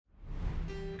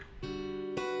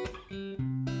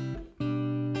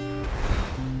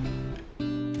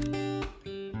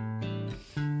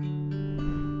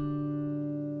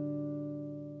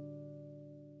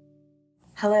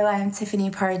Hello, I'm Tiffany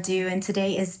Pardue, and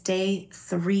today is day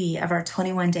 3 of our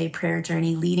 21-day prayer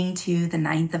journey leading to the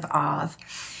 9th of Av.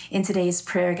 In today's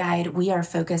prayer guide, we are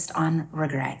focused on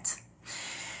regret.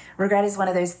 Regret is one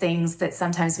of those things that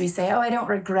sometimes we say, oh, I don't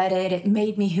regret it. It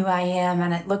made me who I am,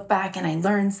 and I look back and I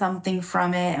learned something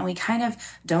from it, and we kind of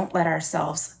don't let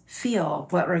ourselves feel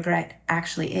what regret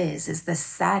actually is the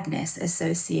sadness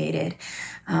associated,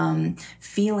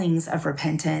 feelings of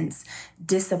repentance,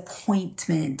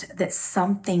 disappointment that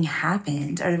something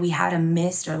happened or we had a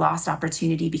missed or lost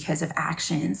opportunity because of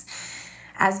actions.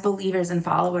 As believers and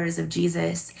followers of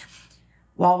Jesus,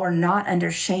 while we're not under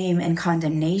shame and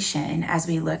condemnation as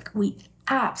we look, we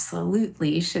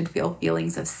absolutely should feel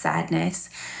feelings of sadness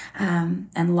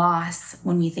and loss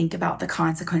when we think about the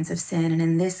consequence of sin. And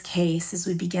in this case, as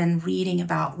we begin reading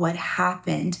about what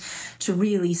happened to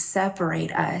really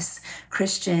separate us,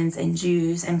 Christians and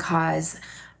Jews, and cause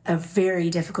a very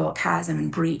difficult chasm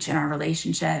and breach in our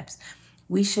relationships,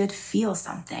 we should feel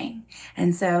something.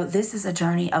 And so this is a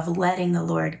journey of letting the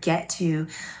Lord get to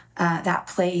that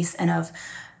place and of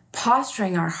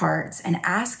posturing our hearts and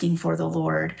asking for the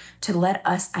Lord to let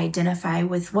us identify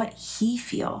with what He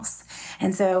feels.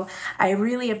 And so I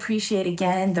really appreciate,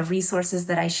 again, the resources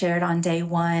that I shared on day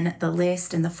 1, the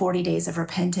list and the 40 days of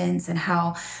repentance, and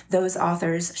how those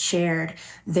authors shared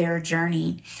their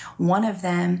journey. One of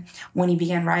them, when he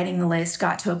began writing the list,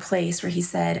 got to a place where he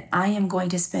said, I am going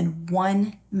to spend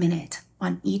 1 minute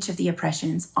on each of the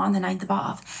oppressions on the 9th of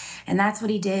Av. And that's what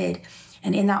he did.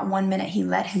 And in that 1 minute, he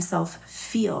let himself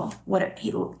feel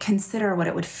consider what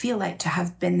it would feel like to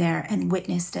have been there and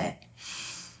witnessed it.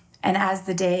 And as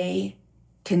the day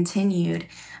continued,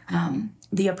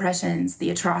 the oppressions, the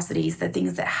atrocities, the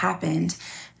things that happened,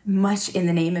 much in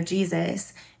the name of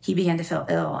Jesus, he began to feel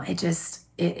ill.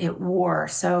 It wore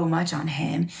so much on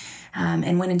him,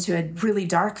 and went into a really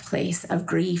dark place of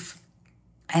grief.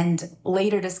 And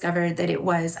later discovered that it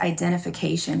was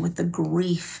identification with the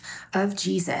grief of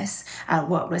Jesus,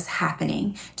 what was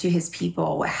happening to his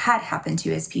people, what had happened to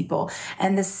his people,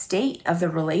 and the state of the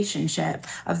relationship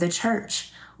of the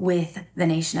church with the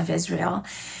nation of Israel.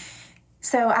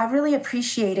 So I really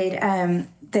appreciated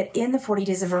that in the 40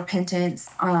 days of repentance,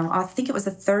 I think it was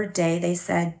the 3rd day, they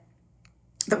said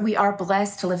that we are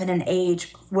blessed to live in an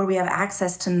age where we have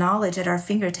access to knowledge at our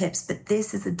fingertips, but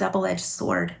this is a double-edged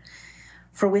sword.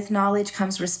 For with knowledge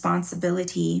comes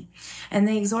responsibility. And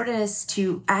they exhorted us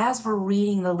to, as we're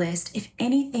reading the list, if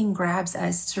anything grabs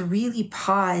us, to really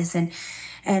pause and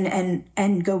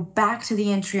go back to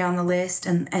the entry on the list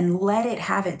and let it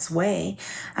have its way,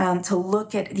 to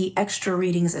look at the extra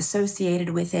readings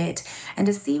associated with it and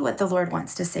to see what the Lord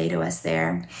wants to say to us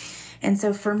there. And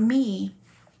so for me,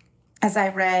 as I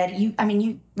read,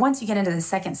 once you get into the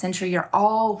 2nd century, you're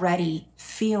already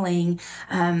feeling,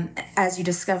 as you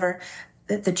discover,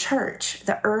 the church,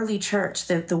 the early church,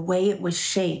 the way it was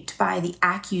shaped by the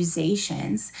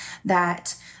accusations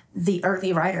that the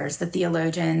early writers, the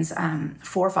theologians,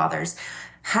 forefathers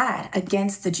had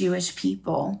against the Jewish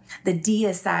people, the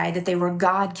deicide, that they were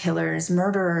God killers,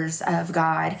 murderers of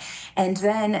God. And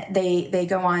then they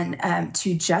go on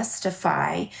to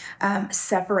justify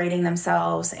separating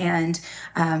themselves and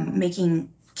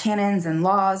making canons and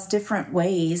laws, different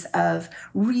ways of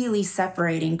really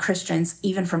separating Christians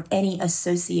even from any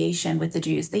association with the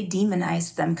Jews. They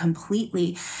demonized them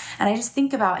completely. And I just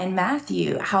think about in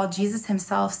Matthew how Jesus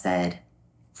himself said,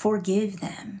 forgive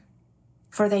them,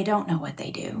 for they don't know what they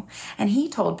do. And he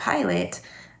told Pilate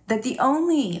that the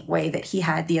only way that he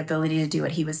had the ability to do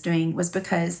what he was doing was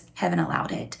because heaven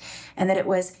allowed it, and that it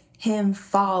was him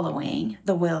following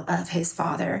the will of his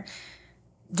Father.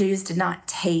 Jews did not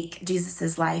take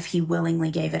Jesus's life. He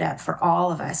willingly gave it up for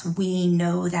all of us. We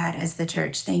know that as the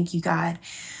church. Thank you, God.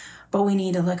 But we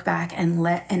need to look back and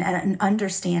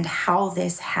understand how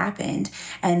this happened.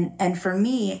 And for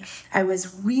me, I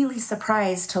was really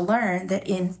surprised to learn that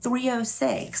in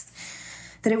 306,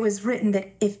 that it was written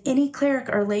that if any cleric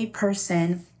or lay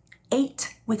person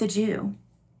ate with a Jew,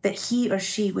 that he or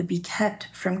she would be kept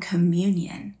from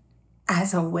communion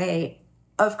as a way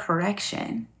of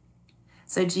correction.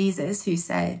 So Jesus, who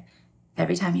said,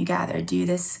 every time you gather, do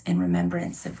this in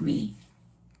remembrance of me.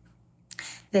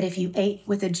 That if you ate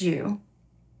with a Jew,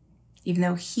 even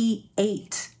though he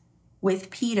ate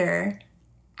with Peter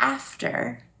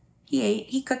after he ate,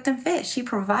 he cooked him fish. He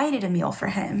provided a meal for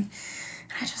him.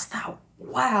 And I just thought,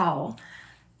 wow,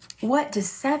 what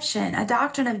deception. A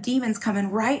doctrine of demons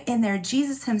coming right in there.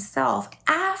 Jesus himself,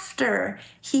 after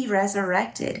he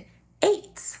resurrected,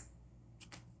 ate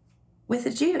with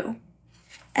a Jew.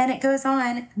 And it goes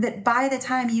on that by the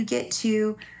time you get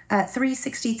to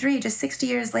 363, just 60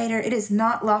 years later, it is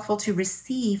not lawful to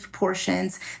receive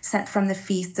portions sent from the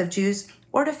feasts of Jews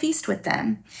or to feast with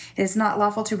them. It is not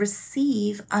lawful to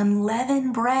receive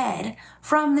unleavened bread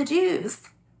from the Jews.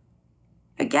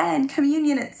 Again,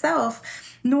 communion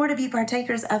itself, nor to be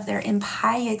partakers of their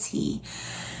impiety.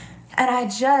 And I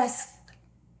just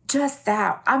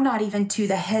that, I'm not even to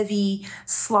the heavy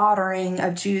slaughtering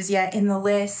of Jews yet in the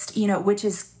list, which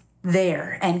is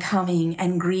there and coming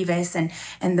and grievous. And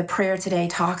the prayer today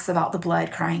talks about the blood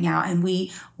crying out. And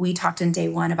we talked in day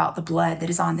 1 about the blood that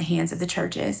is on the hands of the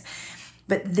churches.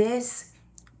 But this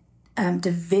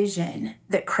division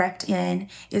that crept in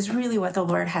is really what the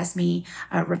Lord has me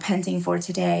repenting for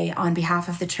today on behalf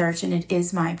of the church. And it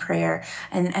is my prayer.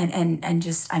 And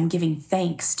just I'm giving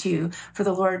thanks to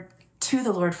the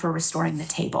Lord for restoring the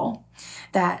table.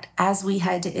 That as we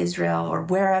head to Israel or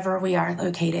wherever we are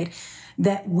located,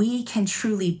 that we can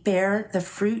truly bear the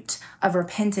fruit of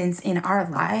repentance in our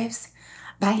lives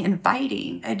by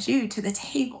inviting a Jew to the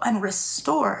table and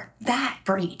restore that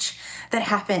breach that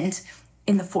happened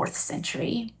in the 4th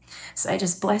century. So I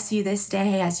just bless you this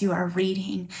day as you are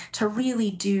reading to really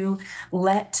do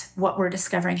let what we're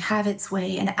discovering have its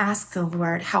way and ask the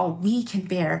Lord how we can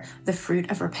bear the fruit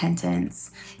of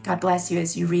repentance. God bless you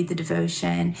as you read the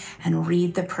devotion and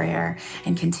read the prayer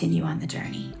and continue on the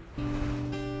journey.